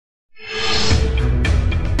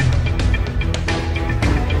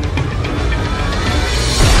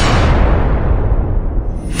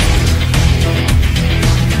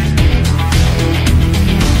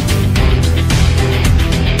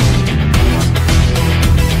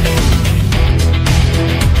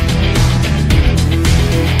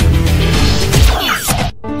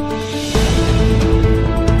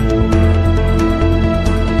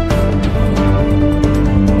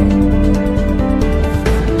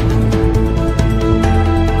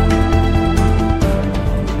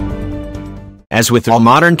As with all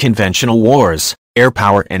modern conventional wars, air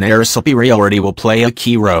power and air superiority will play a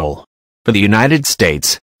key role. For the United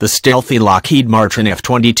States, the stealthy Lockheed Martin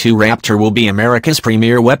F-22 Raptor will be America's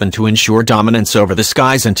premier weapon to ensure dominance over the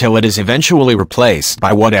skies until it is eventually replaced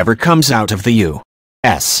by whatever comes out of the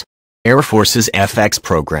U.S. Air Force's FX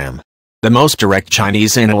program. The most direct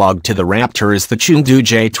Chinese analog to the Raptor is the Chengdu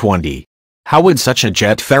J-20. How would such a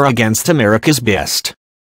jet fare against America's best?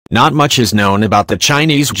 Not much is known about the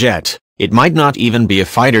Chinese jet. It might not even be a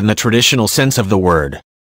fighter in the traditional sense of the word.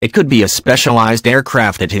 It could be a specialized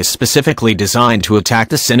aircraft that is specifically designed to attack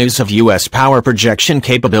the sinews of U.S. power projection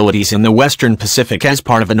capabilities in the Western Pacific as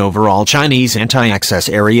part of an overall Chinese anti-access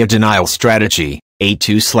area denial strategy,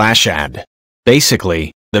 A2/AD.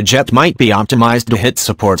 Basically, the jet might be optimized to hit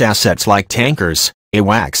support assets like tankers,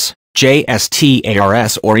 AWACS,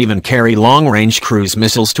 JSTARS, or even carry long-range cruise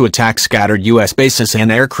missiles to attack scattered U.S. bases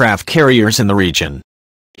and aircraft carriers in the region.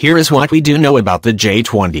 Here is what we do know about the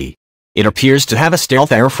J-20. It appears to have a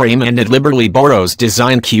stealth airframe and it liberally borrows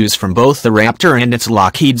design cues from both the Raptor and its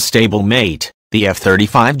Lockheed stablemate, the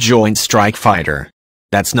F-35 Joint Strike Fighter.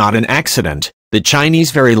 That's not an accident. The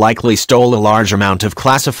Chinese very likely stole a large amount of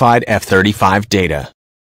classified F-35 data.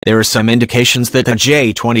 There are some indications that the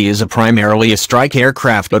J-20 is primarily a strike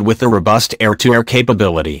aircraft but with a robust air-to-air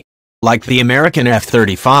capability. Like the American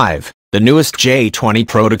F-35, the newest J-20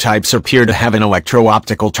 prototypes appear to have an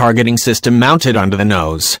electro-optical targeting system mounted under the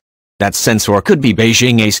nose. That sensor could be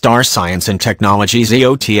Beijing A-Star Science and Technology's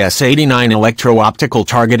EOTS-89 Electro-Optical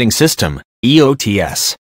Targeting System,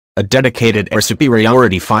 EOTS. A dedicated air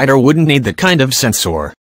superiority fighter wouldn't need that kind of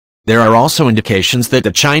sensor. There are also indications that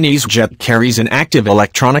the Chinese jet carries an active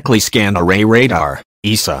electronically scanned array radar,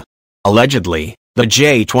 ESA. Allegedly, the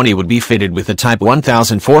J-20 would be fitted with a Type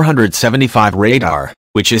 1475 radar,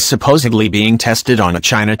 which is supposedly being tested on a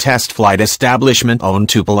China test flight establishment-owned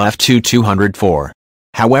Tupolev F-204.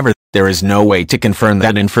 However, there is no way to confirm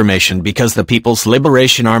that information because the People's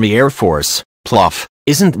Liberation Army Air Force, PLAF,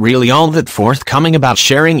 isn't really all that forthcoming about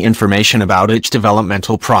sharing information about its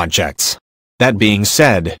developmental projects. That being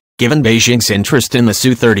said, given Beijing's interest in the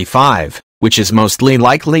Su-35, which is mostly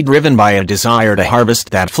likely driven by a desire to harvest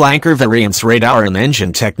that flanker variant's radar and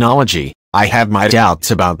engine technology, I have my doubts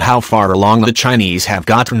about how far along the Chinese have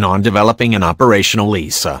gotten on developing an operational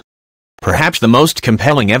ESA. Perhaps the most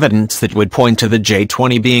compelling evidence that would point to the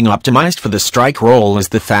J-20 being optimized for the strike role is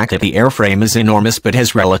the fact that the airframe is enormous but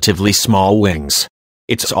has relatively small wings.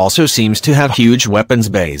 It also seems to have huge weapons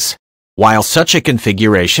bays. While such a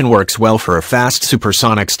configuration works well for a fast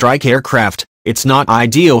supersonic strike aircraft, it's not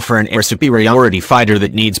ideal for an air superiority fighter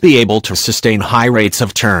that needs to be able to sustain high rates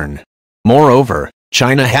of turn. Moreover,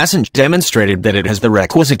 China hasn't demonstrated that it has the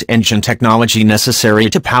requisite engine technology necessary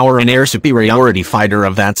to power an air superiority fighter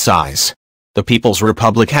of that size. The People's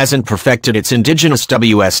Republic hasn't perfected its indigenous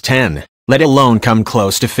WS-10, let alone come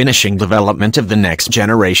close to finishing development of the next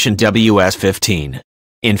generation WS-15.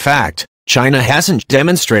 In fact, China hasn't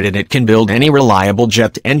demonstrated it can build any reliable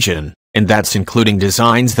jet engine, and that's including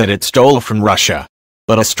designs that it stole from Russia.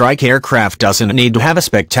 But a strike aircraft doesn't need to have a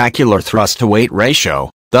spectacular thrust-to-weight ratio.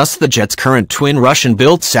 Thus the jet's current twin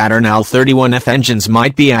Russian-built Saturn Al-31F engines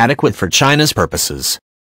might be adequate for China's purposes.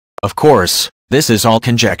 Of course, this is all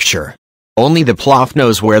conjecture. Only the PLAF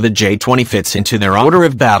knows where the J-20 fits into their order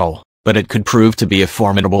of battle, but it could prove to be a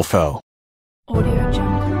formidable foe. Audio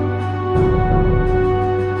Jungle.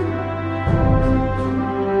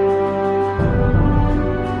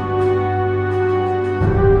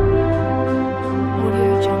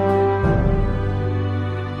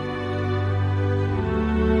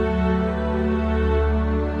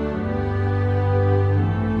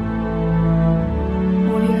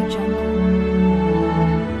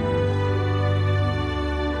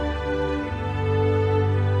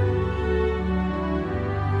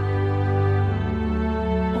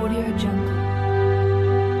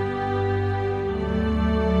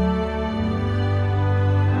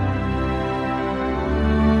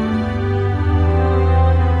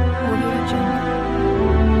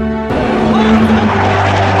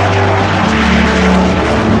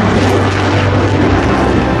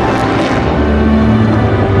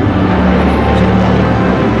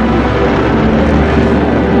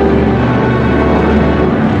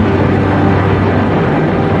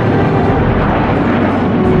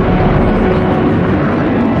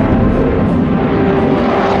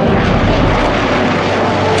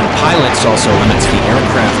 Also limits the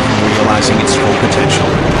aircraft from realizing its full potential.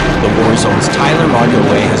 The war zone's Tyler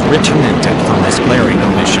Lagerway has written in depth on this glaring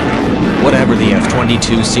omission. Whatever the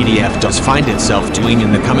F-22 CDF does find itself doing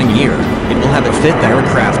in the coming year, it will have a fifth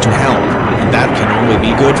aircraft to help, and that can only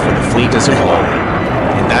be good for the fleet as a whole.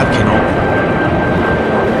 And that can only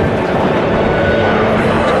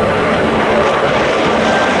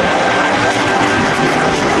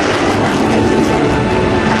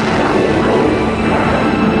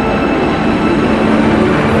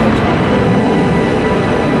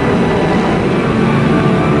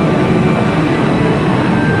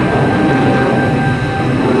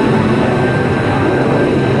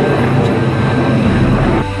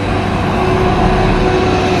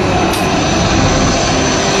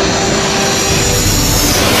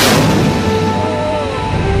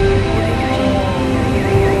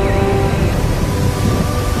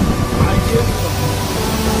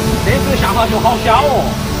个象牙球好小哦，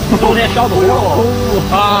昨天小多了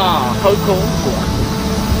啊，好可恶。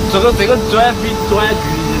这个比转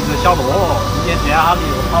距是小多了，眼见它离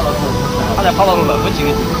我跑到头，它才跑到了那么近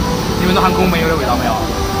的距离。你闻到航空没有的味道没有？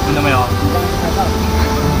闻到没有？